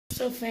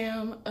So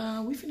fam,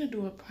 we finna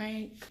do a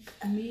prank,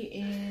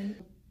 me and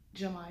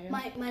Jemiah.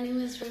 My name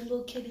is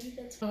Rainbow Kitty.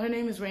 So her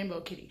name is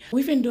Rainbow Kitty.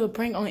 We finna do a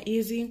prank on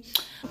Izzy.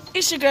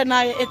 It's your girl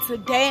Naya, and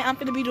today I'm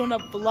finna be doing a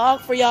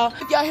vlog for y'all.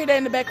 If y'all hear that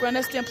in the background,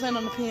 that's them playing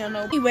on the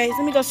piano. Anyways,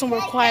 let me go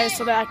somewhere quiet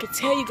so that I can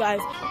tell you guys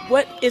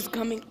what is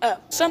coming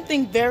up.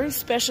 Something very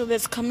special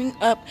that's coming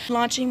up.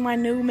 Launching my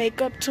new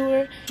makeup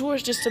tour. Tour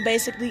is just to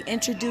basically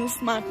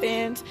introduce my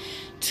fans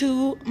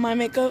to my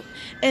makeup,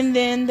 and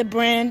then the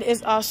brand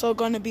is also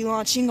going to be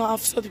launching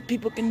off so that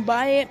people can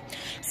buy it.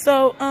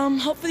 So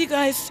hopefully you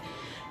guys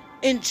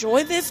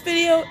enjoy this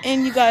video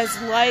and you guys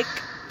like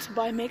to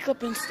buy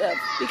makeup and stuff,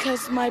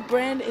 because my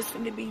brand is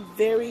going to be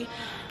very,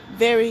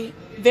 very,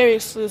 very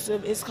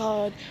exclusive. It's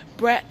called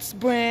Bratz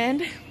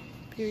Brand,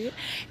 period,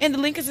 and the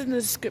link is in the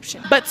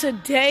description. But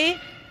today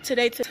we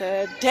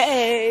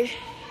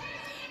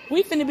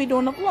finna be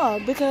doing a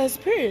vlog because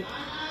period.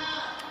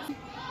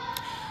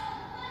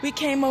 We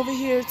came over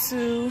here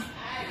to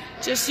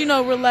just, you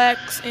know,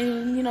 relax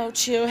and, you know,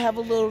 chill, have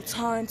a little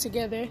time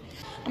together.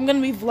 I'm going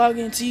to be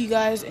vlogging to you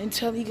guys and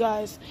tell you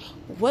guys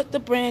what the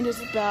brand is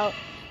about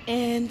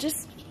and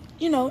just,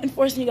 you know,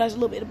 enforcing you guys a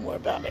little bit more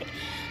about it.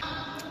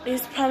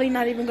 It's probably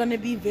not even going to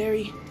be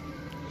very,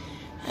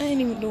 I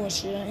ain't even doing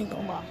shit, I ain't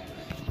going to lie.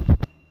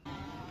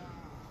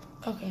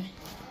 Okay.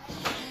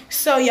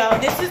 So, y'all,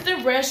 this is the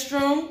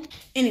restroom.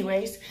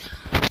 Anyways,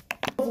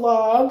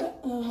 vlog.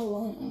 Hold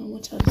on, I don't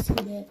want y'all to see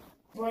that.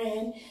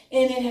 Brand,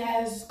 and it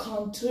has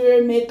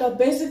contour, makeup,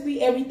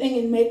 basically everything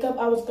in makeup.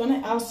 I was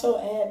gonna also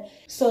add.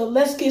 So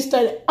let's get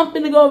started. I'm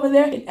gonna go over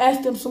there and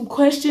ask them some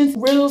questions,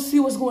 riddles,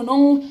 see what's going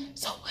on.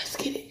 So let's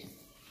get it.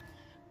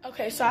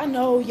 Okay, so I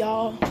know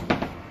y'all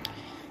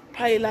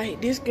probably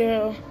like, this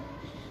girl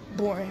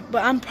boring,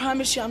 but I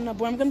promise you I'm not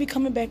boring. I'm gonna be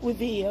coming back with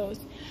videos,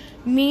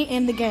 me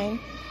and the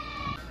gang.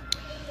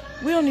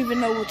 We don't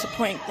even know what to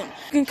prank them.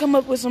 You can come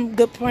up with some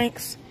good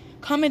pranks.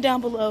 Comment down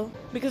below,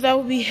 because that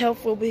would be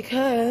helpful,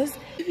 because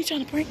we be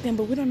trying to prank them,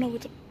 but we don't know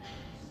what to.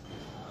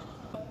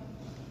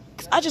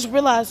 I just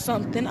realized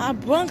something. I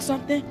brung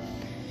something,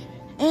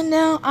 and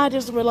now I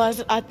just realized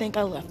that I think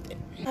I left it.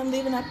 I'm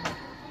leaving out.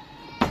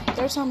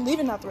 Third time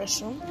leaving out the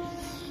restroom.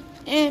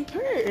 And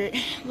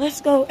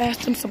let's go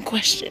ask them some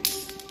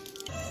questions.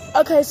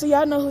 Okay, so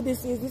y'all know who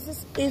this is. This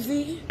is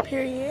Izzy,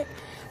 period.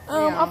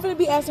 I'm gonna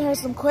be asking her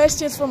some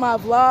questions for my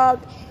vlog,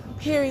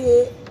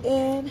 period.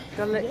 And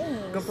go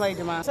play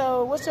tomorrow.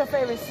 So, what's your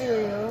favorite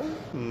cereal?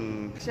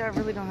 Actually, I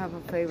really don't have a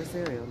favorite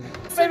cereal.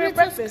 Favorite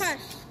breakfast?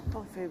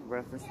 Oh, favorite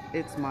breakfast.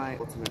 It's my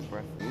ultimate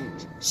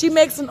breakfast. She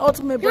makes an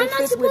ultimate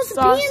breakfast with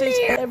sausage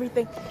and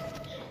everything.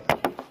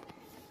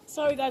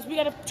 Sorry, guys, we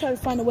gotta try to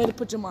find a way to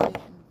put Jemiah.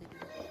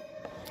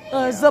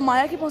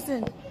 Jemiah, keep on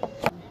saying.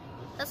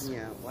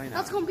 Yeah, why not?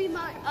 That's gonna be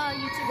my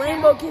YouTube.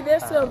 Rainbow Kid,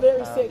 that's so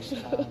very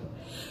sexual.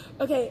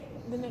 Okay,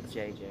 the next.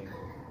 JJ.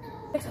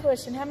 Next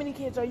question, how many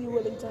kids are you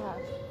willing to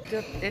have?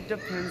 It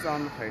depends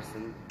on the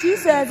person. She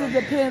says it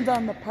depends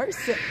on the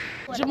person.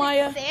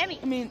 Jemiah,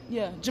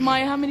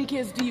 Jemiah, how many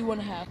kids do you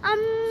want to have?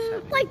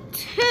 Like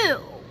 2.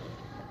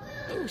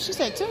 Oh, she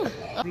said 2.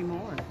 Be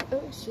more.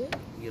 Oh, shit.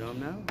 You don't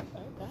know.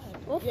 Oh,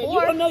 God. Well, yeah, you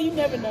don't know, you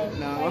never know.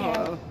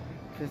 No,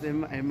 because it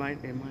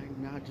might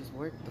not just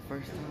work the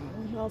first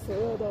time. No, for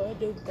real though, it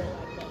do go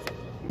like that.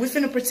 We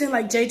finna pretend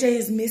like JJ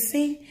is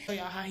missing. Show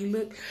y'all how he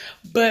look.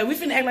 But we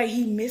finna act like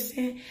he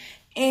missing.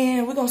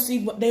 And we're going to see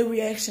what their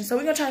reaction. So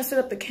we're going to try to set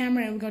up the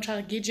camera and we're going to try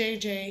to get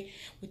JJ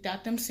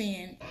without them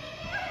seeing.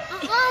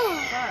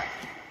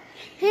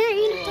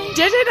 JJ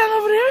not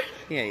over there?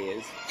 Yeah, he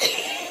is.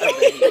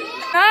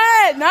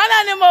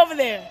 Not them over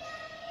there.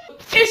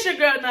 It's your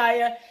girl,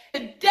 Naya.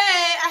 Today,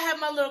 I have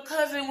my little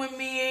cousin with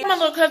me.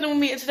 And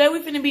today we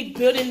finna be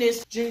building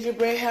this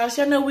gingerbread house.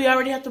 Y'all know we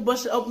already have to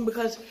bust it open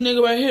because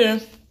nigga right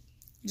here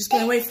just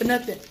can't wait for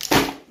nothing.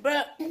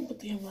 But, what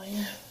the hell I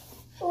am?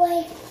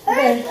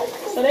 Okay,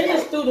 so they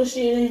just threw the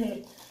shit in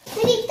here.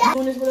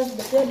 Doing this with us,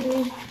 but that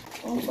dude,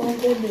 what the fuck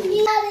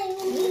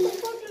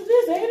is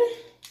this, ain't it?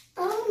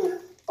 Oh,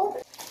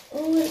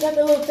 it got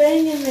the little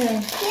thing in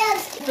there.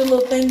 Yes. The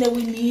little thing that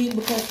we need,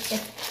 because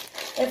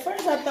at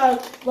first I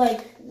thought,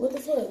 like, what the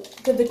fuck?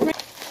 But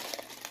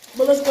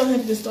let's go ahead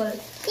and get started.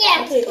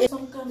 Yeah. Okay, it's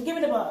some kind of, give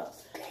me the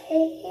box.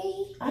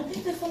 Okay. I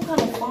think there's some kind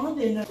of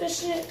fondant in there. This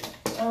shit,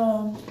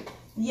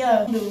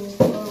 yeah,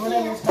 or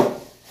whatever it's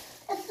called.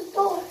 That's the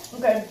door.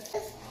 Okay.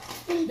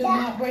 Do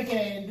not break it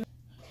in.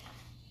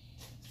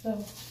 So,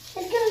 it's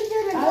gonna do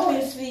the door.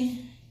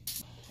 obviously,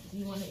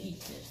 you want to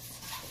eat this.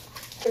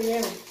 You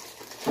can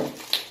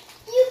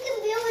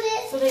build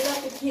it. So they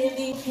got the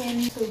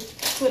candy to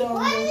put on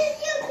What the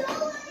is you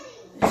doing?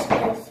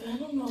 stuff. I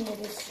don't know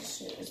what this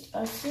shit is.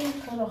 I see him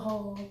cut a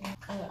hole.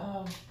 I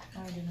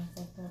already know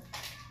fucked up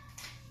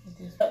with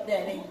this. Up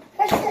that in.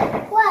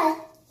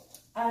 What?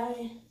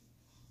 I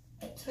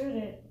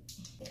turned it.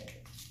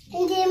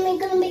 And then we're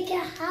gonna make a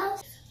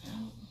house.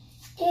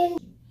 And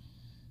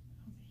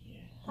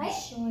right?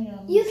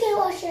 You can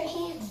wash your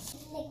hands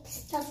and make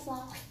stuff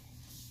off.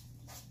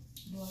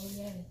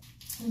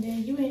 And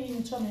then you ain't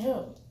even trying to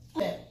help.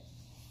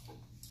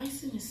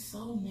 Icing is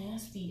so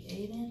nasty,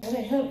 Aiden.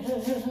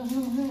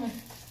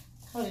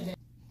 Hold it down.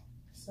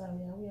 Sorry,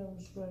 y'all. We over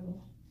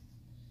struggling.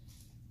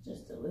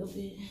 Just a little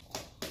bit.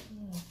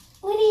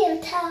 We need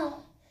a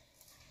towel.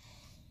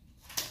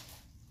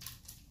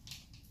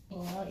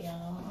 Well,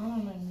 y'all, I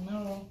don't even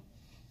know.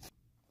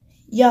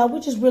 Y'all, we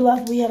just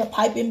realized we had a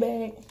piping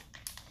bag.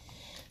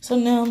 So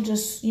now I'm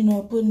just,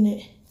 putting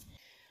it.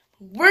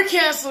 We're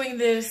canceling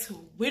this.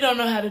 We don't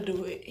know how to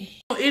do it.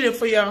 I'll eat it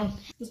for y'all.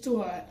 It's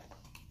too hot.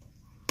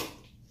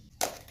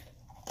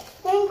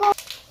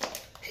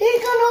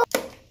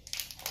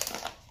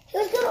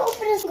 He's gonna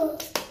open his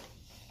mouth.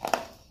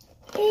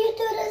 Can you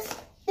do this?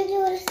 Can you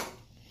do this?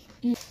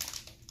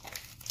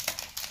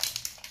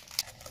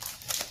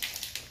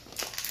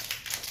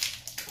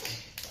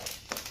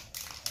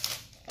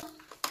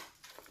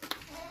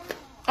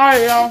 All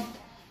right, y'all.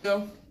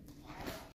 Go.